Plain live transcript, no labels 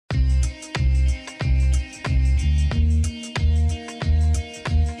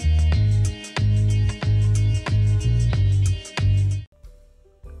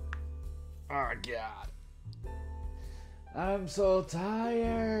so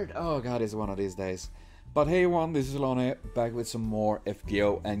tired. Oh god, it's one of these days. But hey everyone, this is Lone, back with some more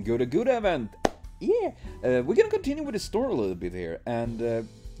FGO and Guda Guda event. Yeah, we're gonna continue with the story a little bit here. And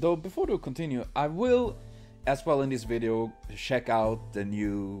though before we continue, I will, as well in this video, check out the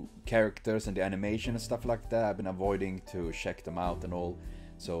new characters and the animation and stuff like that. I've been avoiding to check them out and all,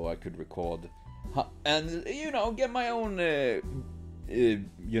 so I could record and, you know, get my own,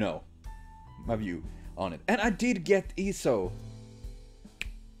 you know, my view on it. And I did get ESO.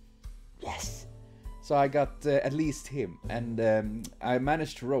 Yes. So I got at least him, and I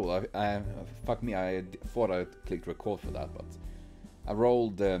managed to roll. Fuck me, I thought I clicked record for that, but I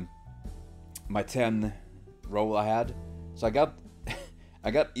rolled my 10 roll I had. So I got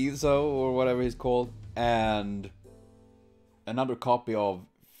I got ESO or whatever he's called, and another copy of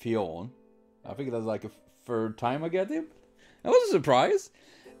Fionn. I think that's like a third time I get him. That was a surprise.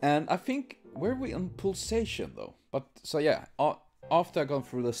 And I think, where are we on Pulsation though? But so yeah, after I go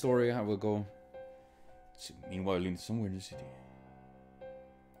through the story, I will go. Meanwhile, in somewhere in the city.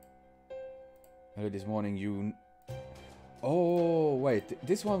 Early this morning, you. Oh wait,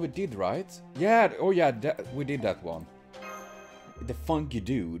 this one we did, right? Yeah. Oh yeah, we did that one. The funky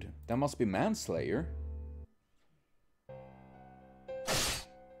dude. That must be Manslayer.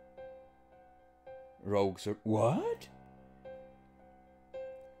 Rogues are what?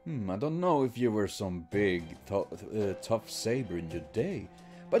 I don't know if you were some big, tough saber in your day,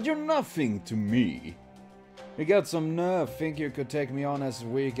 but you're nothing to me. You got some nerve, think you could take me on as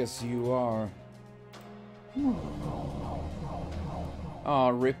weak as you are. Ah,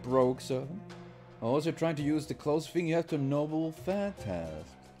 rip rogue servant. Also trying to use the close thing you have to noble phantasm.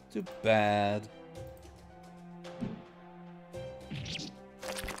 Too bad.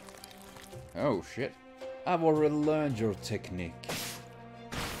 Oh shit. I've already learned your technique.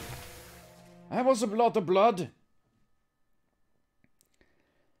 I was a lot of blood.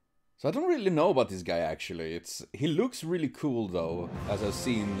 So I don't really know about this guy actually. He looks really cool though, as I've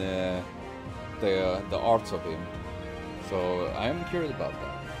seen the arts of him. So I am curious about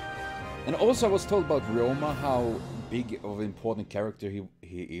that. And also I was told about Roma, how big of an important character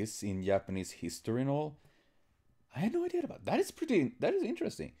he is in Japanese history and all. I had no idea about that. That is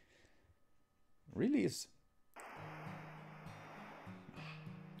interesting. Really is.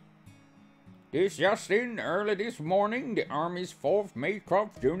 This just in, early this morning, the Army's 4th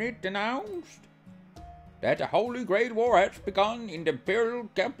Maycroft Unit announced that the Holy Grail War has begun in the Imperial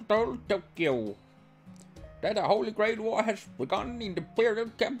capital, Tokyo. That the Holy Grail War has begun in the Imperial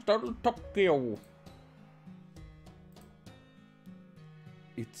capital, Tokyo.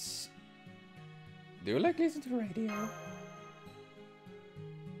 It's... Do you like listening to the radio?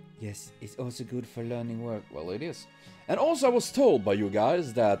 Yes, it's also good for learning work. Well, it is. And also I was told by you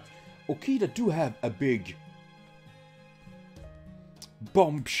guys that Okita do have a big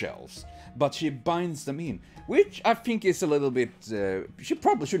bombshells, but she binds them in, which I think is a little bit... she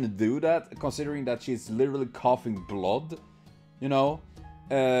probably shouldn't do that, considering that she's literally coughing blood, you know?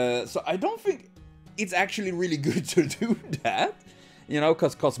 So I don't think it's actually really good to do that, you know,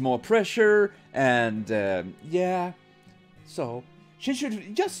 because it causes more pressure, and yeah, so she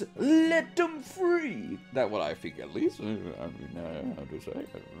should just let them free. That's what I think, at least. I mean, how to say?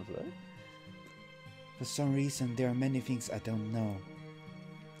 For some reason, there are many things I don't know.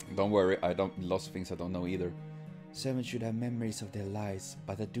 Don't worry, lots of things I don't know either. Servants should have memories of their lives,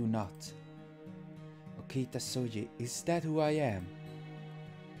 but I do not. Okita Soji, is that who I am?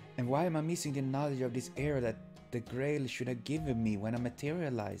 And why am I missing the knowledge of this era that the Grail should have given me when I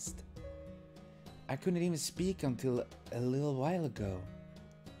materialized? I couldn't even speak until a little while ago.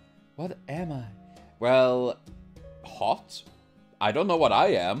 What am I? Well, hot? I don't know what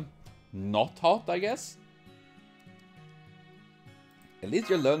I am. Not hot, I guess? At least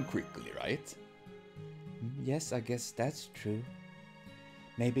you learn quickly, right? Yes, I guess that's true.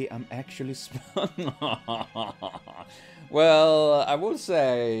 Maybe I'm actually smart. Well, I would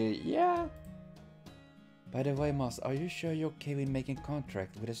say, yeah. By the way, Moss, are you sure you're okay with making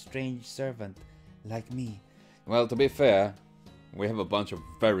contract with a strange servant like me? Well, to be fair, we have a bunch of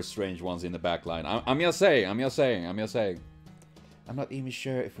very strange ones in the back line. I'm just saying. I'm not even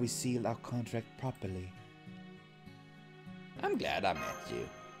sure if we sealed our contract properly. I'm glad I met you.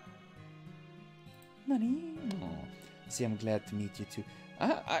 Nani? Oh. See, I'm glad to meet you too.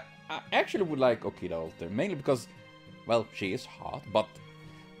 I actually would like Okita Alter, mainly because, well, she is hot, but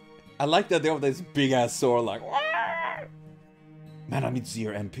I like that they have this big ass sword like, Wah! Man, I need to see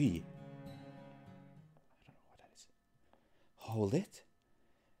your MP. I don't know what that is. Hold it.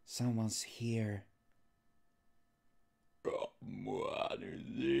 Someone's here. What is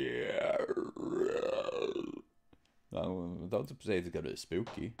here? Don't say it's gonna be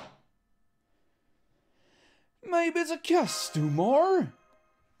spooky. Maybe it's a customer?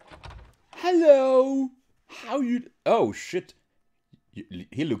 Hello? How you... Oh, shit.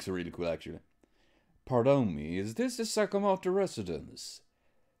 He looks really cool, actually. Pardon me, is this the Sakamoto residence?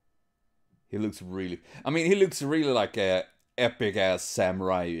 He looks really... I mean, he looks really like a epic-ass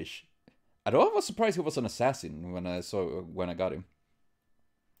samurai-ish. I was surprised he was an assassin when I got him.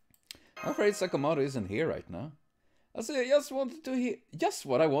 I'm afraid Sakamoto isn't here right now. I just wanted to hear... Just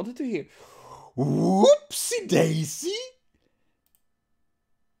what I wanted to hear. Whoopsie daisy!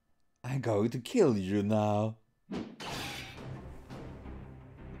 I'm going to kill you now.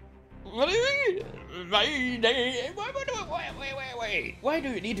 What do you mean? Wait. Why do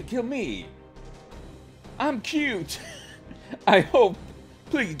you need to kill me? I'm cute. I hope.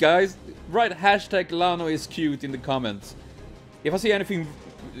 Please, guys, write hashtag Lano is cute in the comments. If I see anything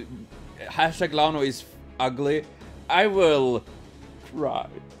hashtag Lano is ugly, I will cry.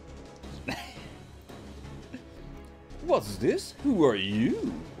 What's this? Who are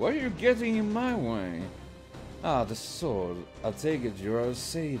you? Why are you getting in my way? Ah, the sword. I'll take it you're a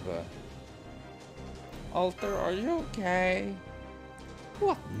saber. Alter, are you okay?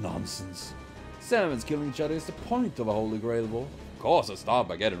 What nonsense. Servants killing each other is the point of a Holy Grail war. Of course I start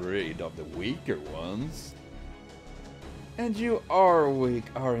by getting rid of the weaker ones. And you are weak,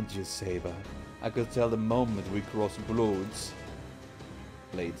 aren't you, Saber? I could tell the moment we crossed blades.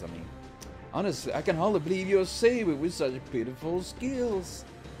 Blades, I mean. Honestly, I can hardly believe you're a Saber with such pitiful skills.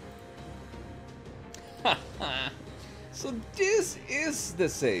 So this is the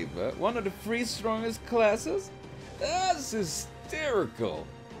Saber, one of the 3 strongest classes? That's hysterical.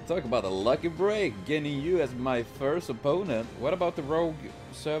 Talk about a lucky break, getting you as my first opponent. What about the rogue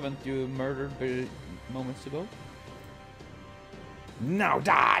servant you murdered moments ago? Now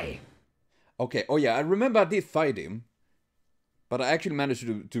die! Okay, oh yeah, I remember I did fight him. But I actually managed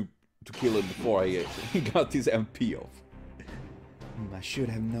to kill him before he got his MP off. I should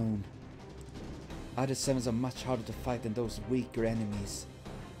have known. Other 7s are much harder to fight than those weaker enemies.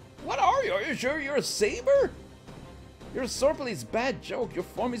 What are you? Are you sure you're a Saber? Your swordplay is a bad joke. Your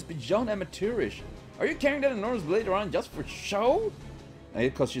form is beyond amateurish. Are you carrying that enormous blade around just for show?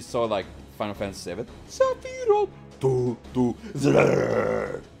 Because you saw like Final Fantasy VII. Sapiro!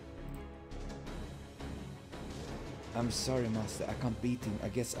 I'm sorry, Master. I can't beat him. I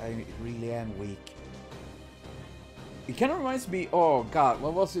guess I really am weak. It kind of reminds me... Oh, God.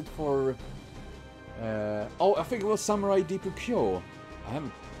 What was it for... oh, I think it was Samurai Deepu Kyo. I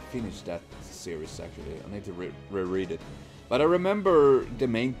haven't finished that series, actually. I need to reread it. But I remember the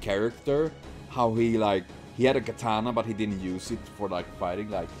main character, how he, like... He had a katana, but he didn't use it for, like, fighting.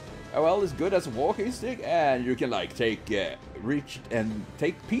 Like, oh, well, it's good as a walking stick, and you can, like, reach and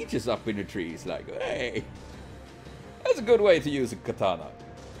take peaches up in the trees. Like, hey... That's a good way to use a katana.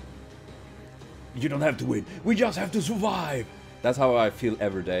 You don't have to win. We just have to survive. That's how I feel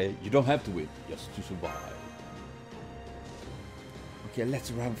every day. You don't have to win, just to survive. Okay, let's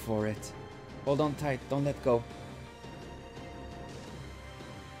run for it. Hold on tight. Don't let go.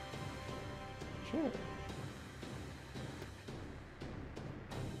 Sure.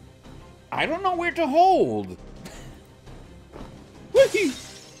 I don't know where to hold. Whee!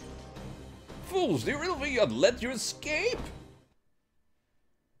 Fools, do you really think I'd let you escape?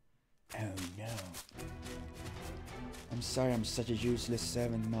 Oh no. I'm sorry I'm such a useless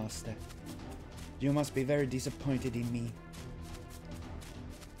servant, Master. You must be very disappointed in me.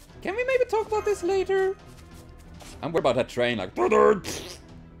 Can we maybe talk about this later? I'm worried about that train, like... Don't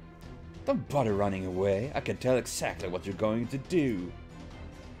bother running away. I can tell exactly what you're going to do.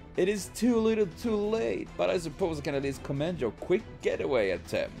 It is too little too late, but I suppose I can at least commend your quick getaway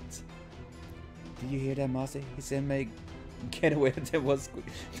attempt. Did you hear that, Master? He said my getaway attempt was quick.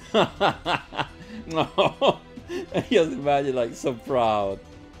 No. I just imagine, like, so proud.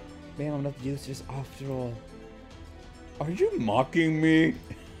 Man, I'm not useless after all. Are you mocking me?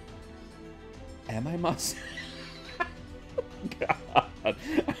 Am I, Master? God,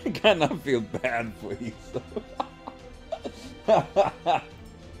 I cannot feel bad for you.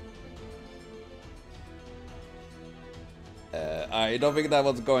 I don't think that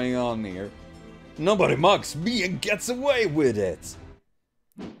was going on here. Nobody mocks me and gets away with it.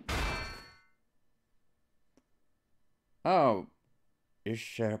 Oh, you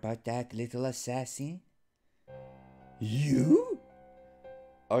sure about that, little assassin? You?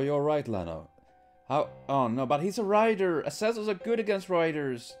 Oh, you're right, Lano. How? Oh no, but he's a rider. Assassins are good against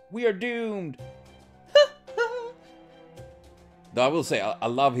riders. We are doomed. Though I will say, I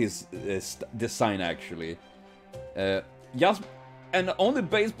love his design, actually. Just, and only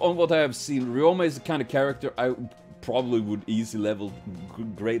based on what I have seen, Ryoma is the kind of character I probably would easy level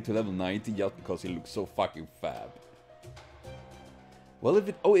grade to level 90 just because he looks so fucking fab. Well, if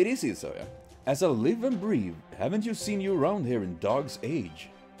it... Oh, it is Isa, yeah. As I live and breathe, haven't you seen you around here in dog's age?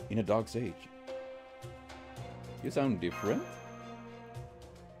 In a dog's age. You sound different.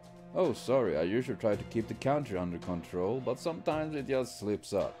 Oh, sorry, I usually try to keep the counter under control, but sometimes it just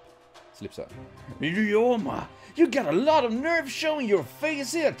slips up. Ryoma, you got a lot of nerve showing your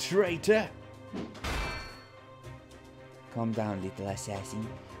face here, traitor! Calm down, little assassin.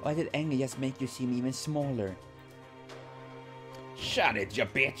 Why did anger just make you seem even smaller? Shut it, you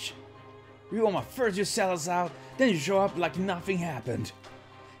bitch! Ryoma, first you sell us out, then you show up like nothing happened.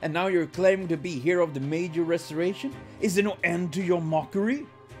 And now you're claiming to be hero of the major restoration? Is there no end to your mockery?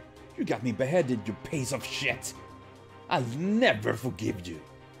 You got me beheaded, you piece of shit! I'll never forgive you!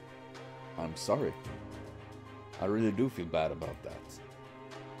 I'm sorry. I really do feel bad about that.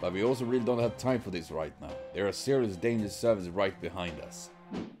 But we also really don't have time for this right now. There are serious dangerous servants right behind us.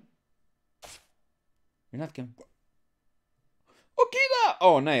 You're not gonna... Okida!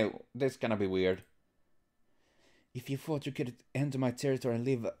 Oh no, this gonna be weird. If you thought you could enter my territory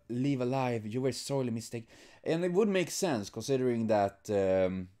and leave alive, you were sorely mistaken. And it would make sense considering that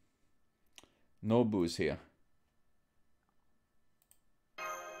Nobu is here.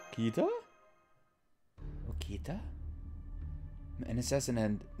 Kita? Okita? An assassin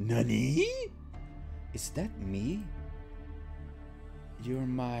and... Nani? Is that me? You're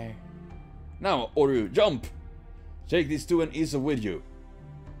my... Now, Oryu, jump! Take these two and Isa with you.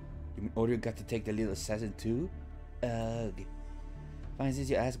 You mean Oryu got to take the little assassin too? Ugh. Fine since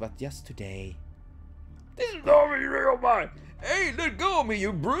you asked, but just today. This is not me, Ryoma! Hey, let go of me,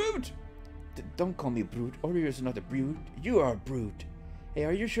 you brute! Don't call me a brute. Oryu is not a brute. You are a brute. Hey,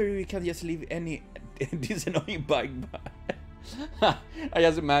 are you sure you can't just leave any this annoying bike by? I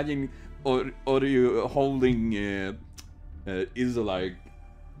just imagine Oryu holding Isa like,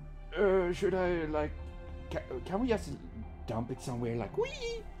 should I like? Can we just dump it somewhere like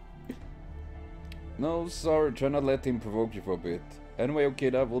wee? No, sorry, try not let him provoke you for a bit. Anyway,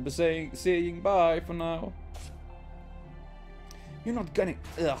 Okida, we'll be saying bye for now. You're not gonna...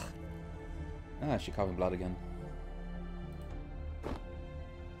 Ugh. Ah, she covered blood again.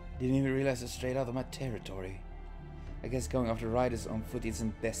 Didn't even realize it's straight out of my territory. I guess going after riders on foot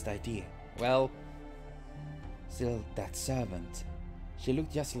isn't best idea. Well, still, that servant. She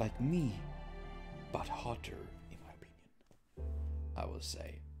looked just like me, but hotter, in my opinion. I will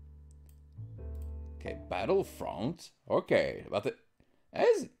say. Okay, Battlefront. Okay, but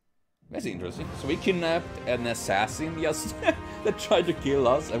that's interesting. So we kidnapped an assassin just that tried to kill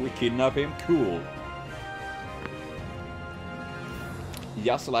us, and we kidnapped him. Cool.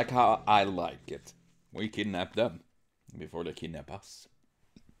 Just like how I like it. We kidnap them before they kidnap us.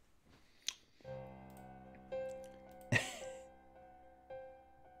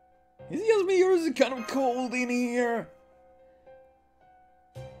 Is it just me or is it kind of cold in here?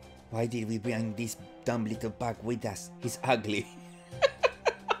 Why did we bring this dumb little bug with us? He's ugly.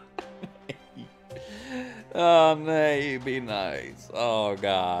 Oh, no, be nice. Oh,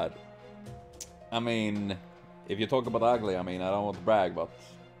 God. I mean, if you talk about ugly, I mean, I don't want to brag, but...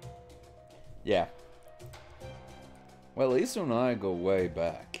 yeah. Well, Isa and I go way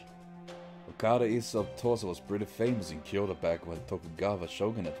back. Okada Isa of Tosa was pretty famous in Kyoto back when Tokugawa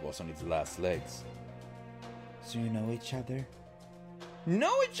shogunate was on its last legs. So you know each other?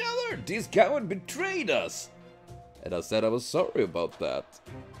 Know each other? This coward betrayed us! And I said I was sorry about that.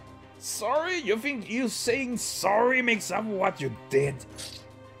 Sorry? You think you saying sorry makes up what you did?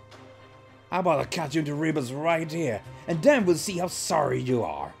 How about I cut you into ribbons right here, and then we'll see how sorry you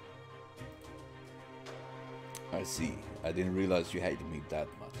are. I see. I didn't realize you hated me that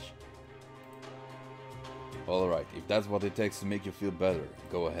much. Alright, if that's what it takes to make you feel better,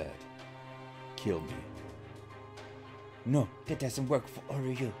 go ahead. Kill me. No, that doesn't work for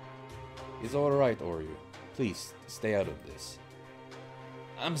Oryu. It's alright, Oryu. Please, stay out of this.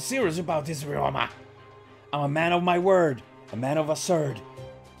 I'm serious about this, Ryoma. I'm a man of my word, a man of a sword.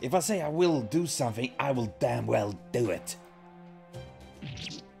 If I say I will do something, I will damn well do it.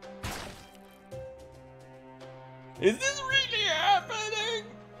 Is this really happening?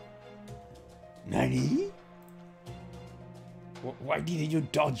 Nani? Why didn't you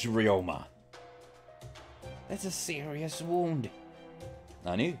dodge, Ryoma? That's a serious wound.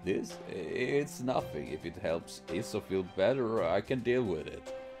 Nani, this? It's nothing. If it helps Isa feel better, I can deal with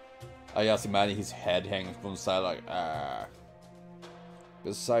it. I just imagine his head hanging from the side like, ah.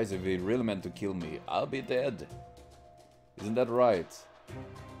 Besides, if he really meant to kill me, I'll be dead. Isn't that right?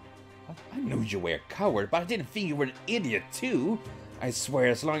 I knew you were a coward, but I didn't think you were an idiot too. I swear,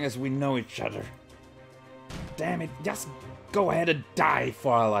 as long as we know each other. damn it, just go ahead and die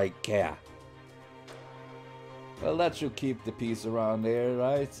for all I care. Well, that should keep the peace around here,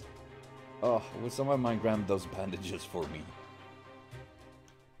 right? Oh, will someone mind grab those bandages for me?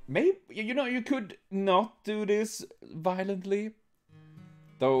 Maybe, you know, you could not do this violently.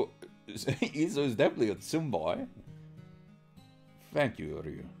 Though, Iso is definitely a Tsumboy. Thank you,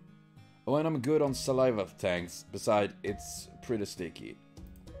 Ryu. Oh, and I'm good on saliva tanks. Besides, it's pretty sticky.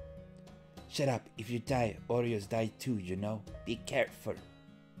 Shut up. If you die, Oreos die too, you know. Be careful.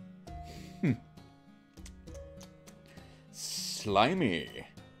 Slimy.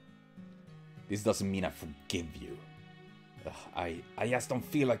 This doesn't mean I forgive you. I just don't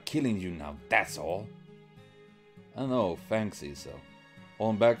feel like killing you now, that's all. I know, thanks, Iso.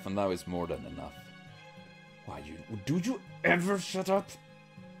 Holding back for now is more than enough. Why, do you ever shut up?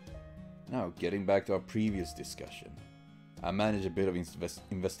 Now, getting back to our previous discussion. I managed a bit of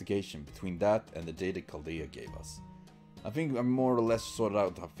investigation between that and the data Chaldea gave us. I think I more or less sorted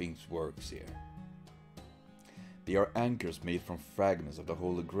out how things works here. They are anchors made from fragments of the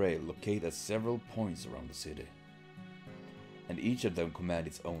Holy Grail located at several points around the city. And each of them command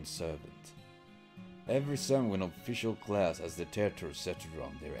its own servant. Every servant with an official class has their territory centered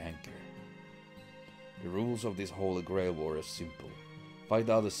around their anchor. The rules of this Holy Grail war are simple. Fight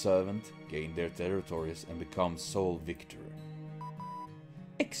the other servant, gain their territories, and become sole victor.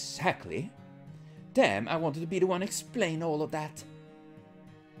 Exactly. Damn, I wanted to be the one to explain all of that.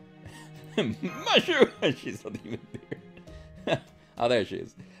 Mushroom! She's not even there. Oh, there she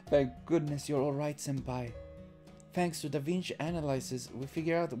is. Thank goodness you're alright, Senpai. Thanks to Da Vinci analysis, we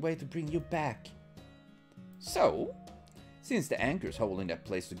figured out a way to bring you back. So, since the anchors holding that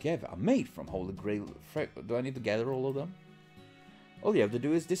place together are made from Holy Grail, do I need to gather all of them? All you have to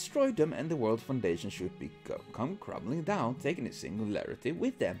do is destroy them and the world foundation should come crumbling down, taking its singularity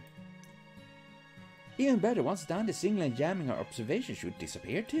with them. Even better, once done, the single and jamming our observation should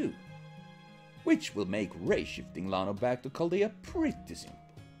disappear too. Which will make ray shifting Lano back to Chaldea pretty simple.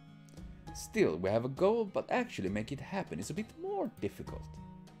 Still, we have a goal, but actually make it happen is a bit more difficult.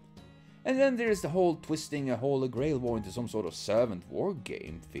 And then there is the whole twisting a Holy Grail war into some sort of servant war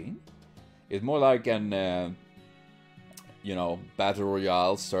game thing. It's more like an, you know, Battle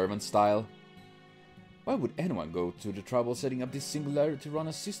Royale servant style. Why would anyone go to the trouble setting up this singularity to run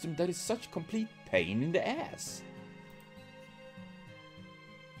a system that is such complete pain in the ass?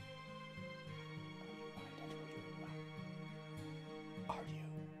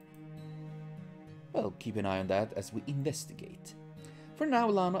 Well, keep an eye on that as we investigate. For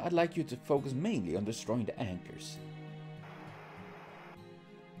now, Lano, I'd like you to focus mainly on destroying the anchors.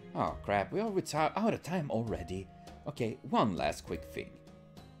 Oh crap, we are out of time already. Okay, one last quick thing.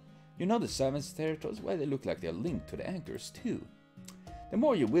 You know the servants' territories? Well, they look like they're linked to the anchors too. The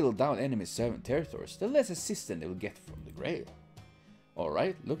more you whittle down enemy servant territories, the less assistance they will get from the Grail.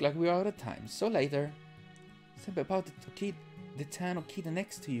 Alright, look like we are out of time, so later. Something about the town of Kita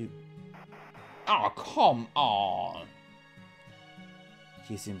next to you. Oh, come on!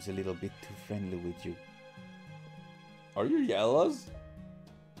 She seems a little bit too friendly with you. Are you jealous?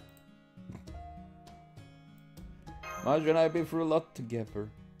 Marge and I have been through a lot together.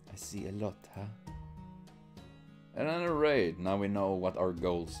 I see a lot, huh? At any rate, now we know what our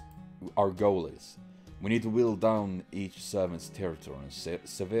goal is. We need to whittle down each servant's territory and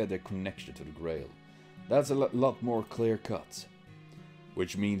sever their connection to the Grail. That's a lot more clear cut.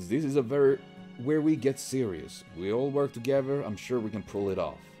 Which means this is where we get serious. We all work together, I'm sure we can pull it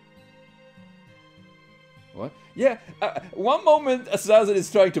off. What? Yeah, one moment Assassin is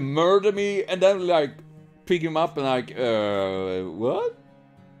trying to murder me, and then like pick him up and like, what?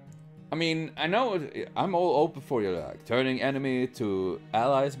 I mean, I know I'm all open for you, like turning enemy to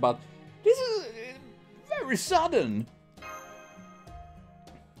allies, but this is very sudden.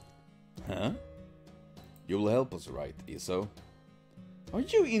 Huh? You'll help us, right, Iso? Are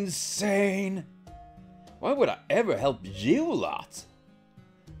you insane? Why would I ever help you lot?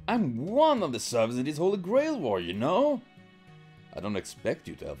 I'm one of the servants in this Holy Grail war, you know? I don't expect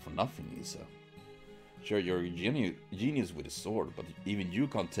you to help for nothing, Iso. Sure, you're a genius with a sword, but even you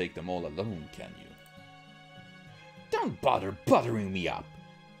can't take them all alone, can you? Don't bother buttering me up!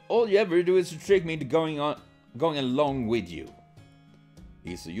 All you ever do is to trick me into going along with you.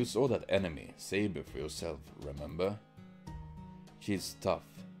 Iso, you saw that enemy, Saber, for yourself, remember? She's tough,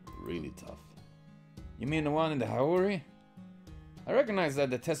 really tough. You mean the one in the Haori? I recognize that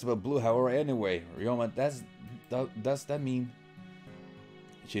detestable blue Haori anyway. Ryoma, does that mean?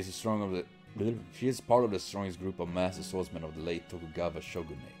 She is part of the strongest group of master swordsmen of the late Tokugawa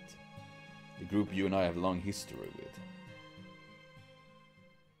shogunate. The group you and I have long history with.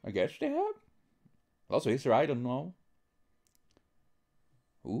 I guess they have? Also, he's right, I don't know.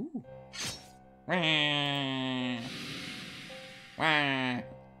 Ooh.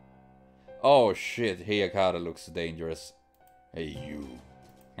 Oh shit, Hiyakata looks dangerous. Hey you.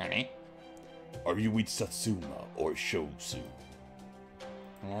 Are you with Satsuma or Shosu?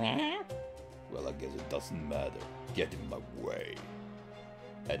 Well, I guess it doesn't matter. Get in my way.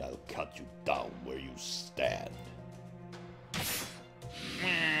 And I'll cut you down where you stand.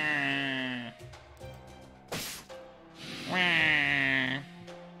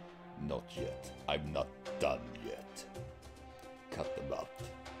 Not yet. I'm not done yet. Cut them up.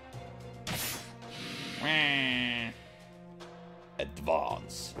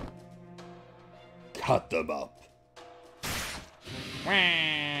 Advance. Cut them up.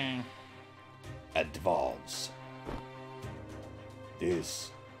 Advance.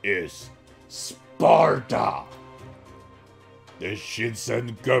 This is Sparta! This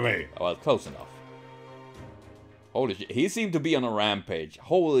Shinsengumi! Oh, well, close enough. Holy shit, he seemed to be on a rampage.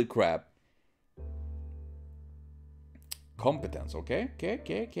 Holy crap. Competence, okay?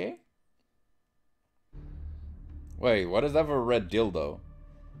 Okay. Wait, what is that for a red dildo?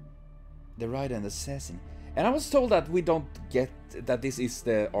 The rider and assassin. And I was told that we don't get that this is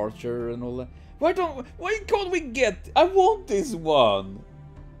the archer and all that. Why can't we get? I want this one.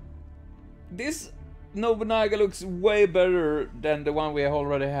 This Nobunaga looks way better than the one we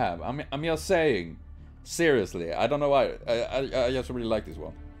already have. I'm just saying. Seriously, I don't know why. I just really like this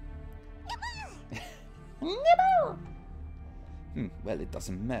one. Well, it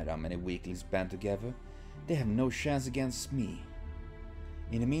doesn't matter how many weaklings band together. They have no chance against me.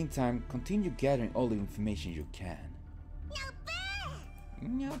 In the meantime, continue gathering all the information you can.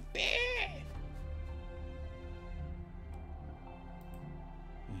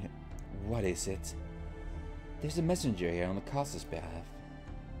 What is it? There's a messenger here on the caster's behalf.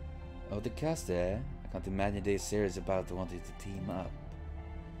 Oh, the caster? I can't imagine they're serious about wanting to team up.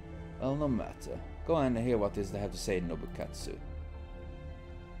 Well, no matter. Go on and hear what they have to say, Nobukatsu.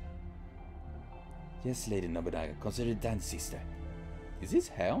 Yes, Lady Nobunaga, consider Dan's sister. Is his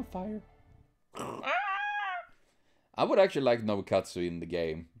hair on fire? I would actually like Nobukatsu in the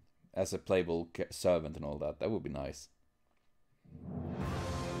game as a playable servant and all that. That would be nice.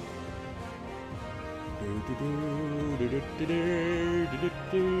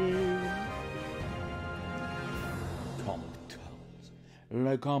 Competence.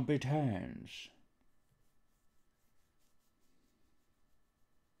 La competence.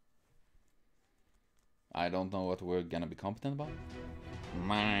 I don't know what we're gonna be competent about.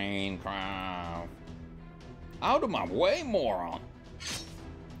 Minecraft. Out of my way, moron!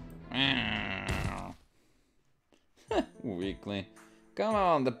 Weakly. Come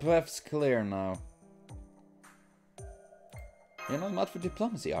on, the path's clear now. You're not much for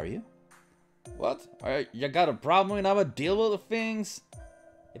diplomacy, are you? What? You got a problem with how I deal with the things?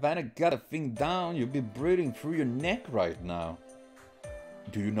 If I hadn't got a thing down, you'd be breathing through your neck right now.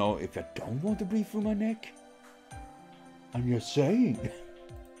 Do you know if I don't want to breathe through my neck? I'm just saying.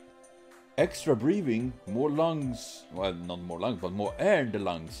 Extra breathing, more lungs. Well, not more lungs, but more air in the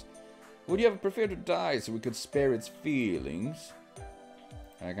lungs. Would you ever prefer to die so we could spare its feelings?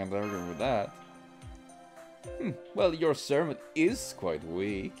 I can't argue with that. Well, your servant is quite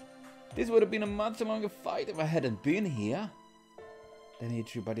weak. This would have been a much longer fight if I hadn't been here. That ain't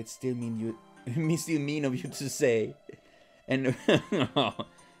true, but it still mean of you to say. And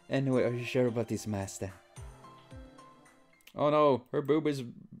anyway, are you sure about this, master? Oh no, her boobies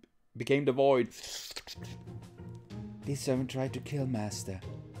became the void. This servant tried to kill master.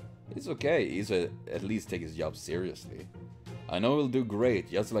 It's okay, he's at least take his job seriously. I know he'll do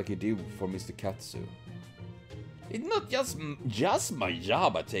great, just like he did for Mr. Katsu. It's not just my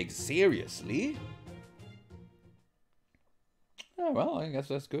job I take seriously. Oh, well, I guess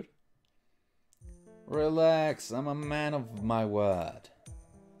that's good. Relax, I'm a man of my word.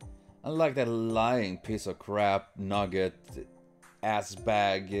 Unlike that lying piece of crap, nugget, ass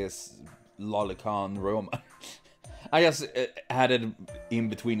bag, lolicon, Roma. I just added in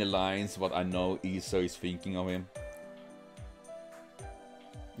between the lines what I know Iso is thinking of him.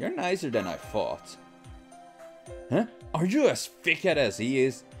 You're nicer than I thought. Huh? Are you as thick-headed as he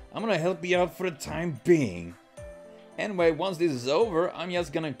is? I'm gonna help you out for the time being. Anyway, once this is over, I'm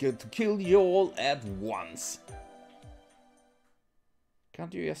just gonna kill you all at once.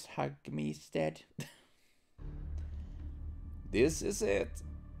 Can't you just hug me instead? This is it.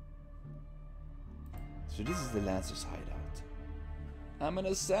 So this is the Lancer's hideout. I'm an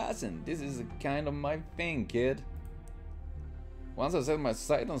assassin. This is kind of my thing, kid. Once I set my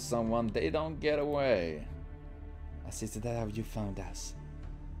sight on someone, they don't get away. Is that how you found us?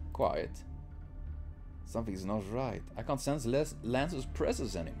 Quiet. Something's not right. I can't sense Lance's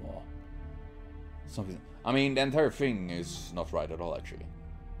presence anymore. I mean, the entire thing is not right at all, actually.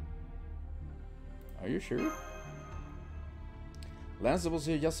 Are you sure? Lance was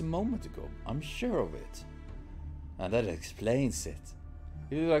here just a moment ago. I'm sure of it. And that explains it.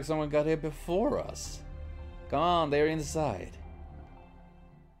 It looks like someone got here before us. Come on, they're inside.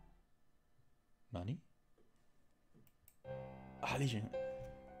 Money?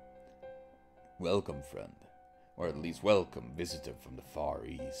 Welcome, friend. Or at least welcome, visitor from the Far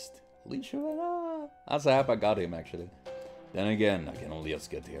East. I'm so happy I got him, actually. Then again, I can only just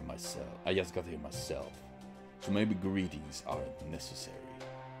get here myself. I just got here myself. So maybe greetings aren't necessary.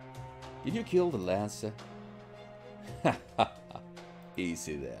 Did you kill the Lancer?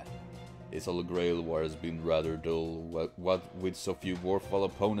 Easy there. This whole Grail war has been rather dull, what with so few worthwhile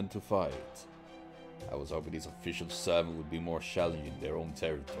opponents to fight. I was hoping this official servant would be more challenging in their own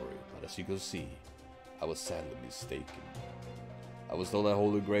territory, but as you can see, I was sadly mistaken. I was told that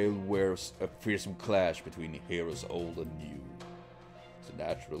Holy Grail was a fearsome clash between heroes old and new. So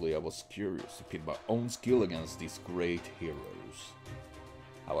naturally I was curious to pit my own skill against these great heroes.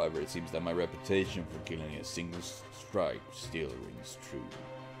 However, it seems that my reputation for killing a single strike still rings true.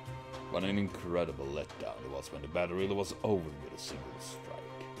 What an incredible letdown it was when the battle really was over with a single strike.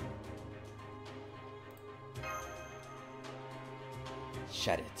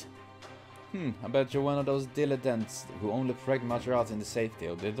 Shut it. I bet you're one of those dilettantes who only practice martial arts in the safety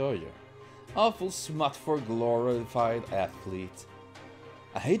of the dojo. Awful smut for a glorified athlete.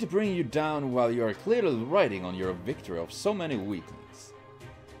 I hate to bring you down while you are clearly riding on your victory of so many weaklings.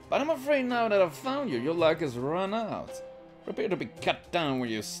 But I'm afraid now that I've found you, your luck has run out. Prepare to be cut down where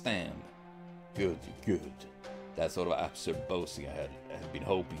you stand. Good, good. That sort of absurd boasting I had been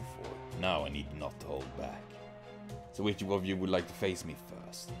hoping for. Now I need not to hold back. So which of you would like to face me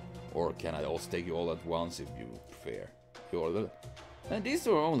first? Or can I also take you all at once if you prefer? And these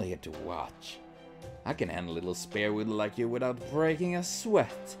two are only here to watch. I can handle a little spare wheel like you without breaking a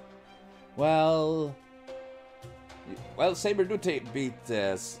sweat. Well, Saber do beat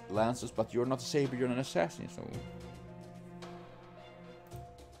Lancers, but you're not a Saber, you're an assassin, so...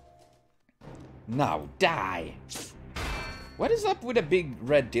 Now die! What is up with a big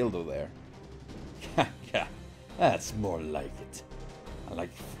red dildo there? Yeah, that's more like it. I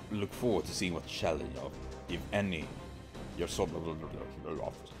look forward to seeing what challenge of, if any, your sort of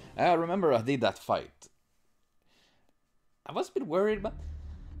offers. I remember I did that fight. I was a bit worried, but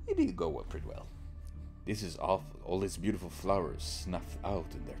it did go pretty well. This is awful. All these beautiful flowers snuffed out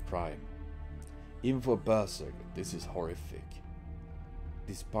in their prime. Even for a berserker, this is horrific.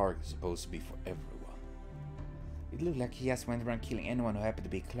 This park is supposed to be for everyone. It looked like he just went around killing anyone who happened to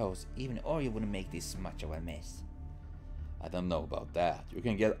be close. Even Oreo wouldn't make this much of a mess. I don't know about that. You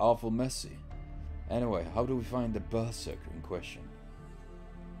can get awful messy. Anyway, how do we find the berserker in question?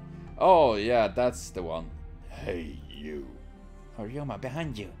 Oh, yeah, that's the one. Hey, you. Orioma,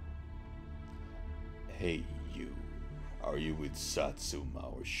 behind you. Hey, you. Are you with Satsuma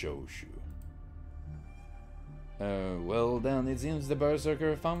or Shoshu? Well, then it seems the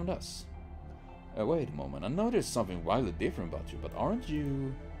berserker found us. Wait a moment. I know there's something wildly different about you, but aren't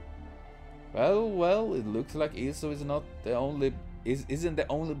you... Well, it looks like Iso is not the only... isn't the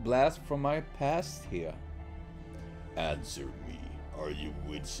only blast from my past here. Answer me. Are you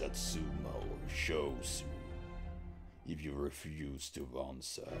with Satsuma or Shosu? If you refuse to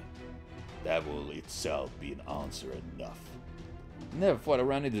answer, that will itself be an answer enough. Never thought I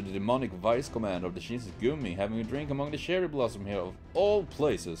ran into the demonic vice commander of the Shinsengumi having a drink among the cherry blossom here of all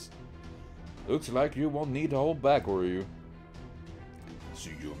places. Looks like you won't need to hold back, or you?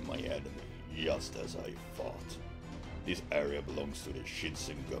 So you're my enemy, just as I thought. This area belongs to the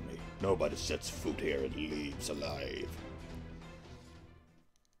Shinsengumi. Nobody sets foot here and leaves alive.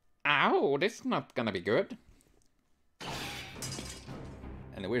 Ow, this is not gonna be good.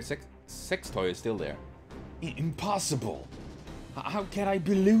 And the weird sex toy is still there. Impossible! How can I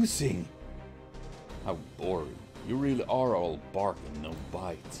be losing? How boring. You really are all bark and no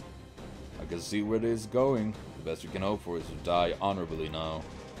bite. I can see where this is going. The best you can hope for is to die honorably now.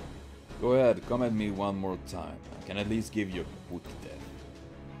 Go ahead, come at me one more time. I can at least give you a put to death.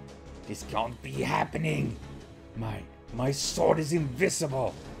 This can't be happening! My sword is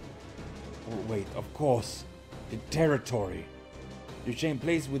invisible! Oh wait, of course. The territory. You changed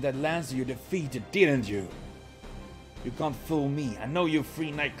place with that lancer you defeated, didn't you? You can't fool me. I know you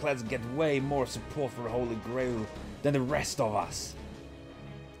free nightclads get way more support for the Holy Grail than the rest of us.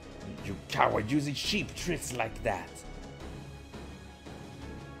 You coward using cheap tricks like that.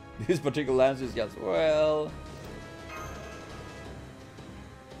 This particular lancer is just, well...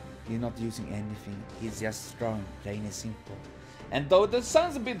 He's not using anything. He's just strong, plain and simple. And though that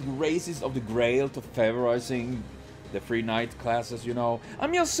sounds a bit racist of the Grail to favorizing the free knight classes, you know,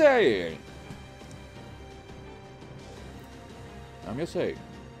 I'm just saying.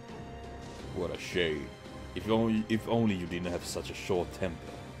 What a shame. If only you didn't have such a short temper.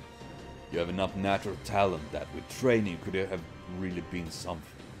 You have enough natural talent that with training could have really been something.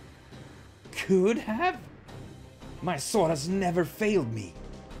 Could have? My sword has never failed me.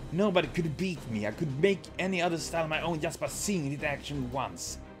 Nobody could beat me. I could make any other style my own just by seeing it in action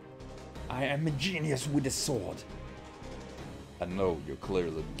once. I am a genius with a sword. I know you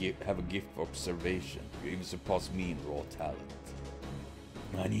clearly have a gift for observation. You even surpass me in raw talent.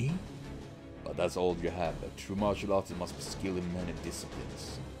 Money? But that's all you have. A true martial artist must be skilled in many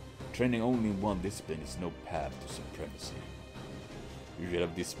disciplines. Training only in one discipline is no path to supremacy. You should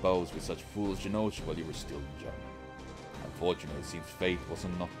have disposed with such foolish notion while you were still young. Unfortunately, it seems fate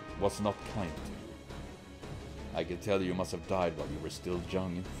was not kind to you. I can tell you must have died while you were still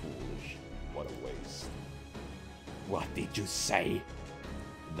young and foolish. What a waste. What did you say?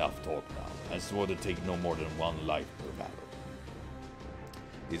 Enough talk now. I swore to take no more than one life per battle.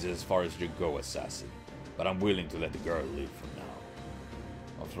 This is as far as you go, assassin. But I'm willing to let the girl live for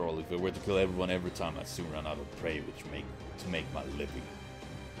now. After all, if I were to kill everyone every time, I'd soon run out of prey to make my living.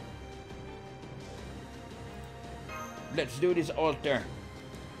 Let's do this altar.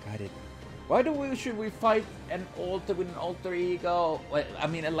 Got it. Why should we fight an altar with an alter ego? Well, I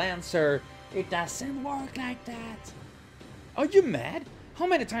mean a lancer. It doesn't work like that. Are you mad? How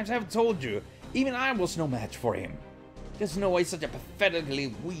many times have I told you? Even I was no match for him. There's no way such a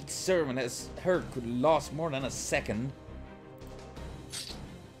pathetically weak servant as her could last more than a second.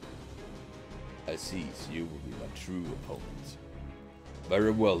 I see, so you will be my true opponent.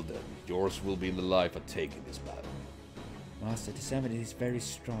 Very well then, yours will be the life I take in this battle. Master, the servant is very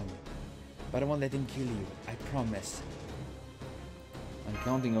strong, but I won't let him kill you, I promise. I'm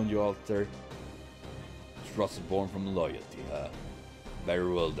counting on you, Alter. Trust is born from loyalty, huh?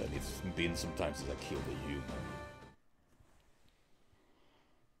 Very well then, it's been some time since I killed a human.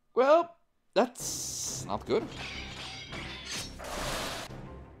 Well, that's not good.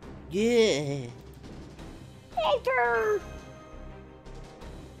 Yeah. Alter!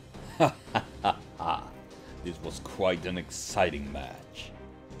 This was quite an exciting match.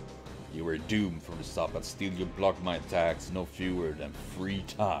 You were doomed from the start, but still you blocked my attacks no fewer than 3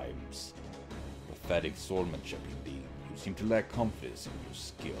 times. Pathetic swordmanship indeed. You seem to lack confidence in your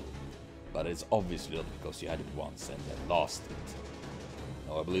skill, but it's obviously not because you had it once and then lost it.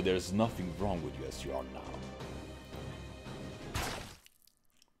 No, I believe there's nothing wrong with you as you are now.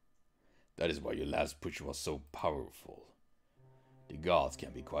 That is why your last push was so powerful. The gods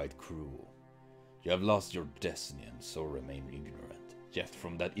can be quite cruel. You have lost your destiny and so remain ignorant. Yet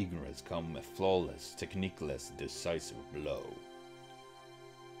from that ignorance comes a flawless, techniqueless, decisive blow.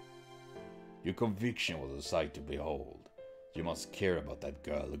 Your conviction was a sight to behold. You must care about that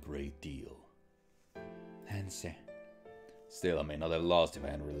girl a great deal. Hanse. Still, I may not have lost if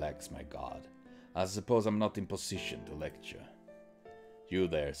I hadn't relaxed my god. I suppose I'm not in position to lecture. You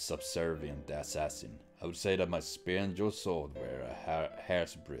there, subservient assassin. I would say that my spear and your sword were a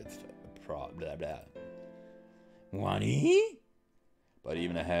hair's breadth blah blah. Wani? But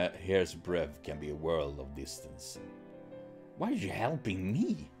even a hair's breadth can be a world of distance. Why are you helping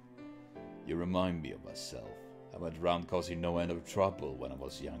me? You remind me of myself. I went around causing no end of trouble when I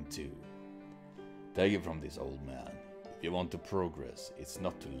was young too. Take it from this old man. If you want to progress, it's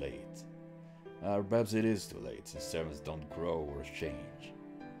not too late. Perhaps it is too late, since servants don't grow or change.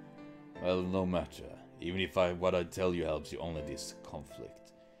 Well, no matter. Even if what I tell you helps you only this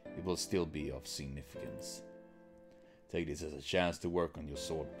conflict, it will still be of significance. Take this as a chance to work on your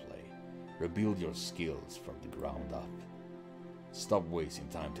swordplay. Rebuild your skills from the ground up. Stop wasting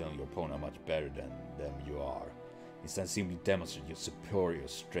time telling your opponent how much better than them you are. Instead, simply demonstrate your superior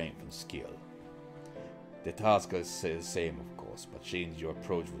strength and skill. The task is the same, of course, but change your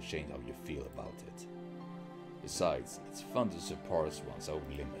approach will change how you feel about it. Besides, it's fun to surpass one's own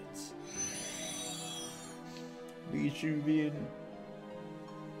limits. Vichuvian.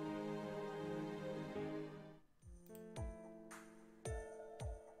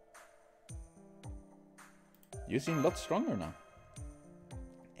 You seem a lot stronger now.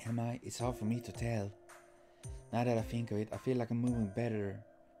 Am I? It's hard for me to tell. Now that I think of it, I feel like I'm moving better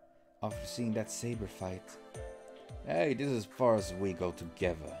after seeing that saber fight. Hey, this is as far as we go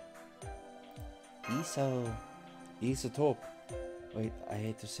together. Isotop. Wait, I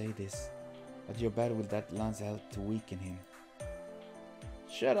hate to say this, but your battle with that lance helped to weaken him.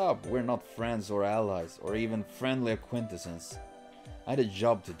 Shut up, we're not friends or allies, or even friendly acquaintances. I had a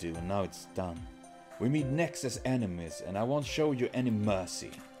job to do and now it's done. We meet next as enemies and I won't show you any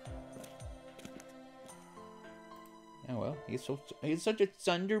mercy. Yeah, well, he's such a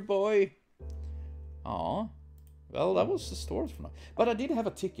thunder boy. Aw. Well, that was the story for now. But I did have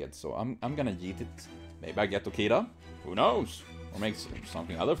a ticket, so I'm gonna yeet it. Maybe I get Okida. Who knows? Or make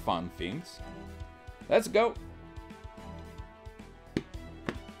something other fun things. Let's go.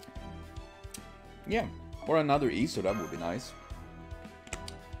 Yeah, or another ESO, that would be nice.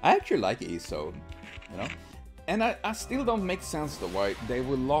 I actually like ESO, you know. And I still don't make sense though why they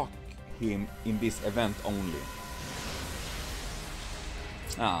will lock him in this event only.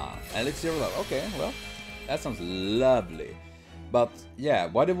 Ah, Elixir Love. Okay, well, that sounds lovely. But yeah,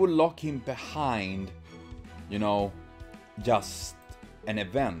 why they would lock him behind, you know, just an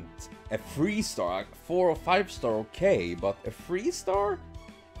event. A 3-star, 4 or 5-star, okay, but a 3-star?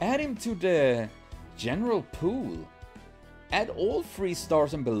 Add him to the general pool. Add all 3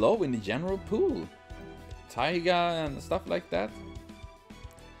 stars and below in the general pool. Taiga and stuff like that.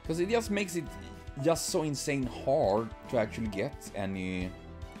 Because it just makes it just so insane hard to actually get any,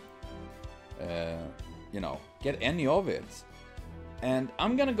 you know, get any of it. And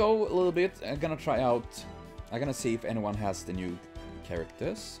I'm gonna go a little bit, I'm gonna try out, I'm gonna see if anyone has the new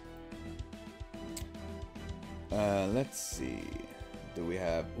characters. Let's see, do we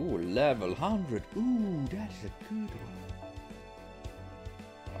have, ooh, level 100, ooh, that's a good one.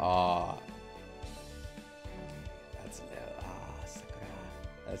 Ah,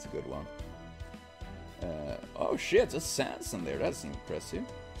 that's a good one. Oh shit, there's Sanson there, that's impressive.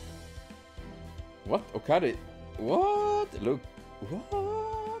 What? Okada? What? Look,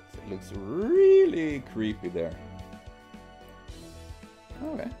 what? It looks really creepy there.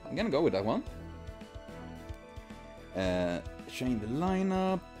 Okay, I'm gonna go with that one. Change the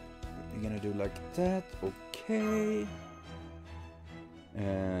lineup. We're gonna do like that. Okay.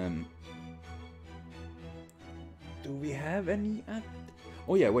 Do we have any?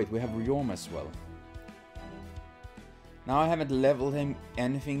 Oh yeah, wait, we have Ryoma as well. Now I haven't leveled him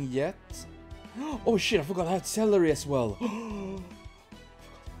anything yet. Oh shit, I forgot I had Celery as well.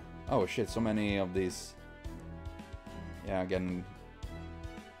 Oh shit, so many of these. Yeah, I'm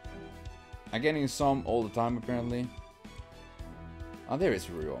getting some all the time apparently. Oh, there is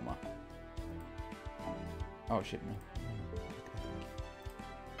Ryoma. Oh shit, no.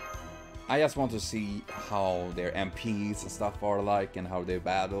 I just want to see how their MPs and stuff are like and how they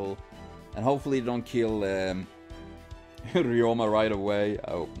battle. And hopefully they don't kill Ryoma right away.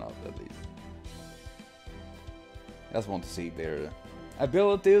 I hope not, at least. I just want to see their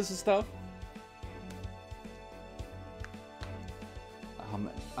abilities and stuff.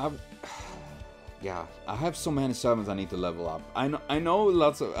 Yeah, I have so many servants I need to level up. I know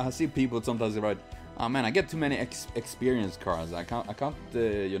lots of, I see people sometimes write, oh man, I get too many experience cards. I can't,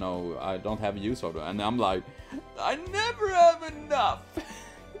 you know, I don't have use of them. And I'm like, I never have enough.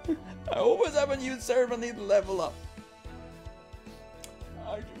 I always have a new servant I need to level up.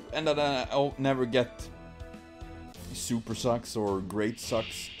 And then I'll never get super sucks or great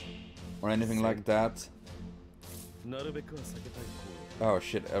sucks or anything like that. Oh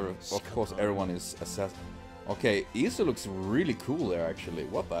shit, of course everyone is assessed. Okay, Isa looks really cool there actually.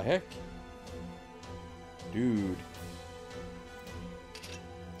 What the heck? Dude.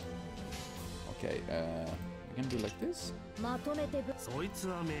 Okay, we're gonna do like this. I don't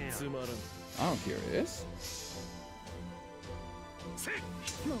care this.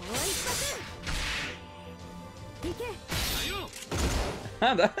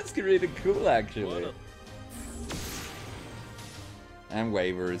 That's really cool actually. And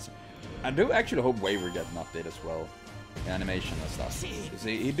waivers. I do actually hope waiver get an update as well. Animation and stuff. You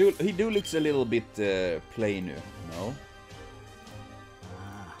see, he do looks a little bit plain, you know.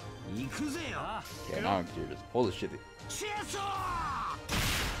 Okay, now I'm curious. Holy shit.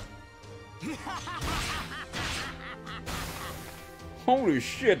 Holy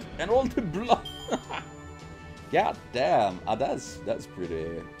shit! And all the blood. God damn. That's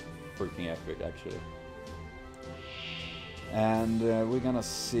pretty freaking epic actually. And we're gonna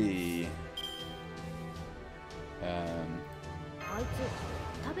see.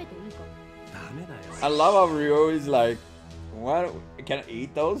 I love how Ryo is like, what? Can I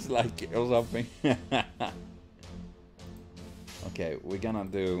eat those? Like, or something. Okay, we're gonna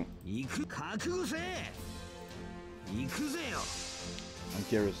do. I'm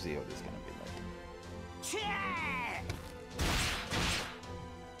curious to see what this is gonna be like.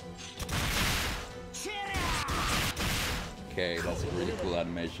 Okay, that's really cool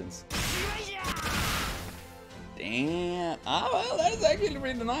animations. Damn. Ah, well, that's actually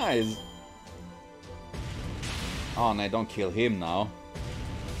really nice. Oh no, don't kill him now.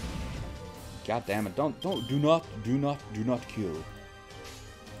 God damn it, do not kill.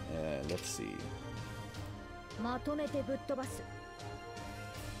 Let's see. I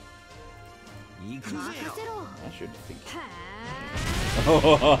should think.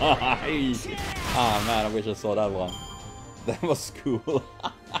 Ah man, I wish I saw that one. That was cool.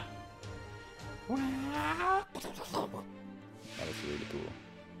 That was really cool.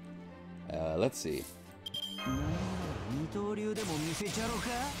 Let's see.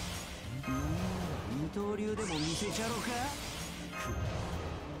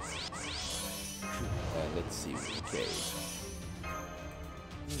 Let's see.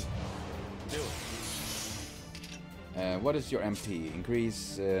 Okay. What is your MP?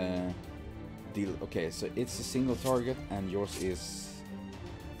 Increase deal. Okay, so it's a single target, and yours is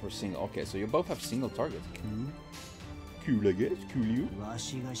for single. Okay, so you both have single target. Cool, I guess. Cool, you.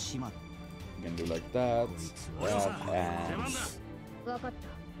 You can do like that. That and.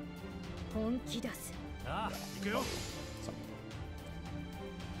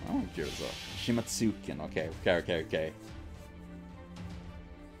 Oh, curious. Shimatsuken. Okay.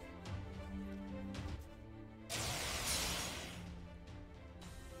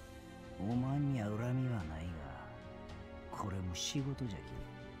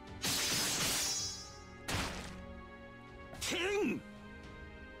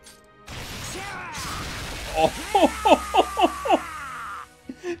 Oh,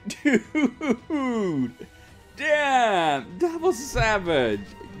 dude! Damn! That was savage!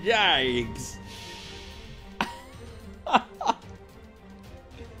 Yikes!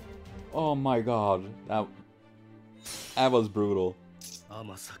 Oh my god, that was brutal.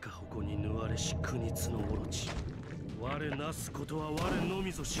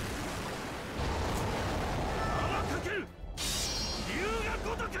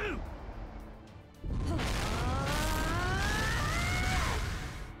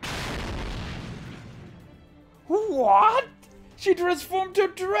 What? She transformed to a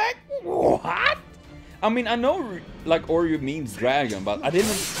dragon? What? I mean, I know like Oreo means dragon, but I didn't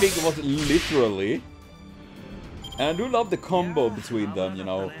think it was literally. And I do love the combo between them, you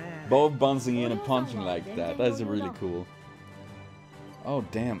know, both bouncing in and punching like that. That's really cool. Oh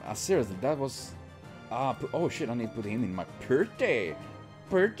damn! Seriously, that was. Oh shit! I need to put him in my purty.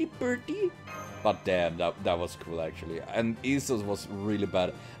 But damn, that was cool actually. And Isos was really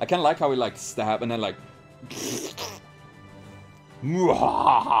bad. I kind of like how he like stab and then like.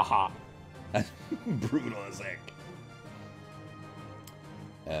 Brutal as heck.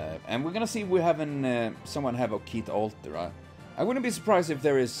 And we're gonna see if we have someone have Okita Alter. I wouldn't be surprised if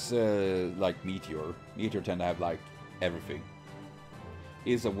there is like Meteor. Meteor tend to have like everything.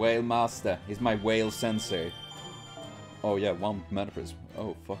 He's a whale master. He's my whale sensei. Oh yeah, 1 mana prism.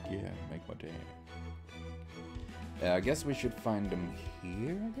 Oh fuck yeah, make my day. I guess we should find them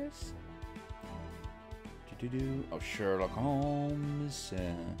here. I guess. Oh, Sherlock Holmes.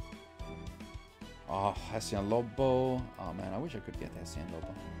 Oh, Hessian Lobo. Oh man, I wish I could get Hessian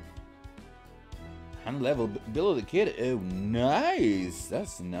Lobo. 100 level ability kid. Oh, nice.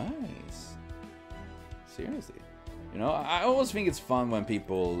 That's nice. Seriously. You know, I always think it's fun when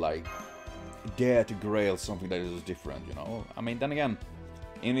people like dare to grail something that is different, you know. I mean, then again,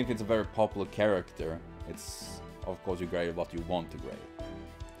 even if it's a very popular character, it's of course you grail what you want to grail.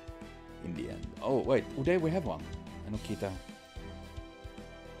 In the end. Oh wait, there we have one. An Okita.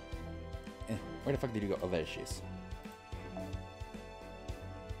 Where the fuck did you go? Oh, there she is.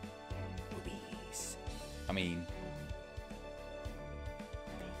 Boobies. I mean.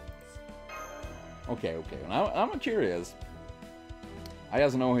 Okay. Now I'm curious. I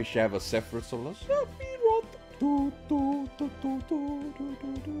just know he should have a separate solo.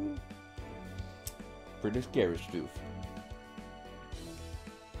 Pretty scary stuff.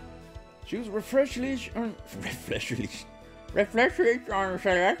 Choose refresh leash on refresh leash. Refresh leash on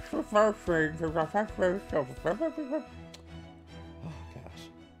select first. Oh gosh.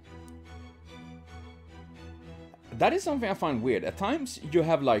 That is something I find weird. At times you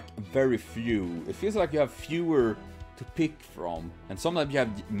have like very few. It feels like you have fewer to pick from, and sometimes you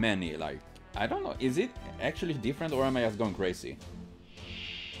have many. Like I don't know. Is it actually different, or am I just going crazy?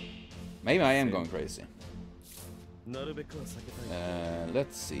 Maybe I am going crazy.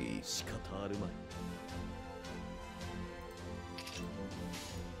 Let's see.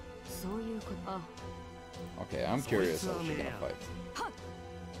 Okay, I'm curious how she's gonna fight.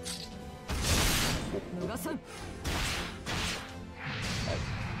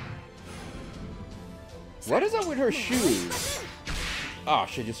 What is up with her shoes? Ah,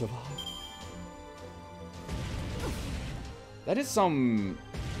 she just survived. That is some.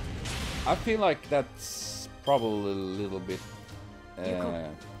 I feel like that's probably a little bit,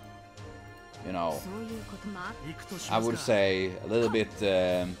 you know, I would say a little bit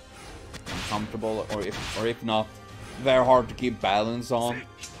uncomfortable, or if not, very hard to keep balance on.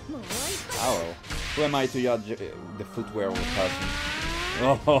 Oh well. Who am I to judge the footwear of a person?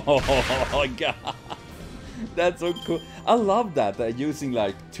 Oh my god, that's so cool. I love that they're using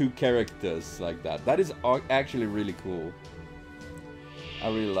like 2 characters like that. That is actually really cool. I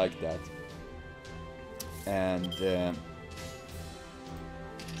really like that. And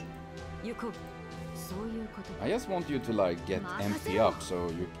I just want you to like get MP up so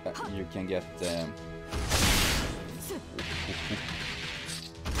you can get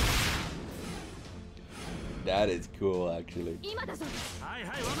that is cool actually.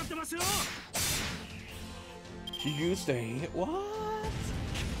 She used to hit what?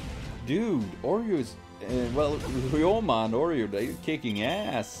 Dude, Oryu's well, Ryoma and Oryu, they're kicking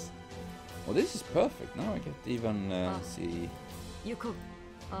ass. Well, this is perfect. Now I get to even see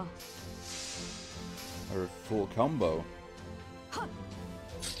her full combo.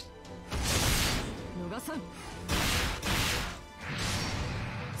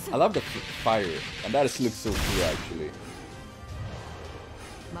 I love the fire, and that looks so cool actually.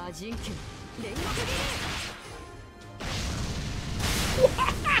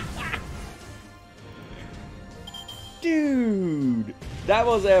 Dude, that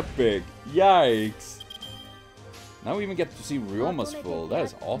was epic. Yikes. Now we even get to see Ryoma's full. That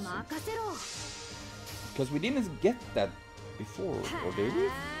is awesome. Because we didn't get that before, or did we?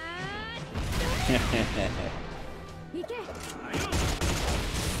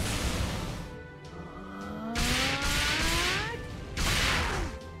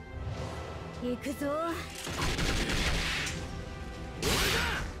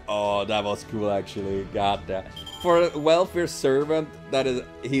 Oh, that was cool actually. God damn. For a welfare servant,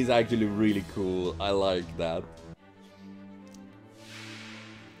 he's actually really cool. I like that.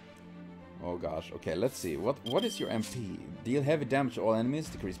 Oh gosh. Okay, let's see. What is your MP? Deal heavy damage to all enemies,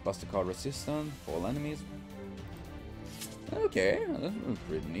 decrease buster card resistance for all enemies. Okay, that's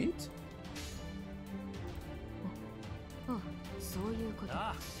pretty neat.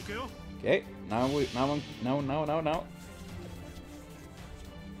 Okay, now.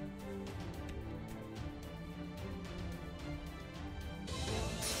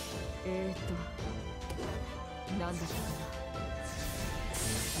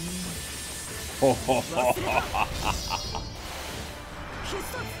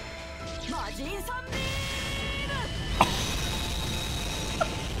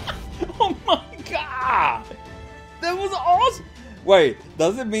 Oh my god! That was awesome! Wait,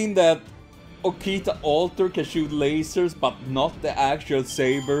 does it mean that Okita Alter can shoot lasers but not the actual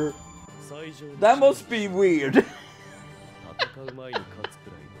saber? That must be weird.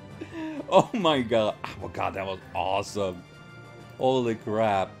 Oh my god. Oh god, that was awesome. Holy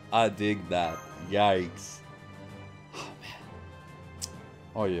crap. I dig that. Yikes. Oh man.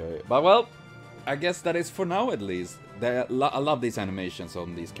 Oh yeah. But well, I guess that is for now at least. I love these animations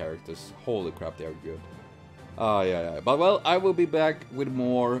on these characters. Holy crap, they are good. Oh yeah. But well, I will be back with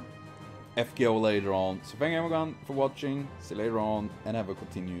more FGO later on. So thank you everyone for watching. See you later on and have a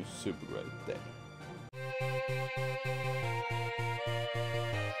continued super great day.